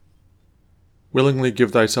Willingly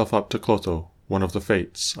give thyself up to Clotho, one of the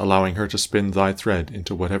Fates, allowing her to spin thy thread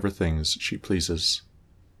into whatever things she pleases.